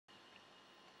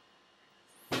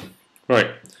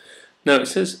Right, now it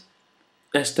says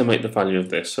estimate the value of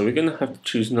this, so we're going to have to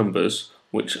choose numbers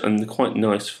which are quite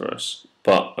nice for us,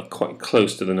 but are quite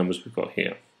close to the numbers we've got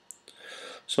here.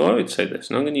 So I would say this,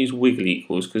 and I'm going to use wiggly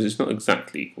equals because it's not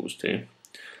exactly equals to.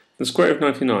 The square root of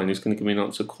 99 is going to give me an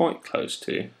answer quite close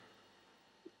to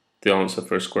the answer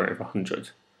for a square root of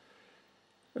 100.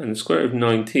 And the square root of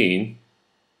 19,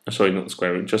 sorry, not the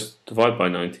square root, just divide by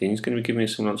 19 is going to be giving me a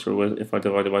similar answer if I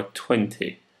divide it by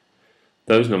 20.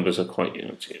 Those numbers are quite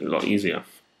a lot easier.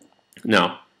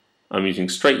 Now, I'm using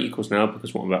straight equals now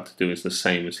because what I'm about to do is the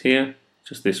same as here,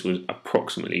 just this was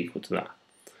approximately equal to that.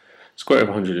 Square root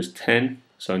of 100 is 10,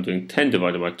 so I'm doing 10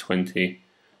 divided by 20.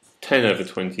 10 over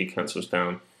 20 cancels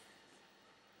down,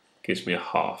 gives me a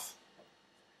half.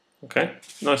 Okay,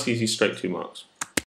 nice, easy, straight 2 marks.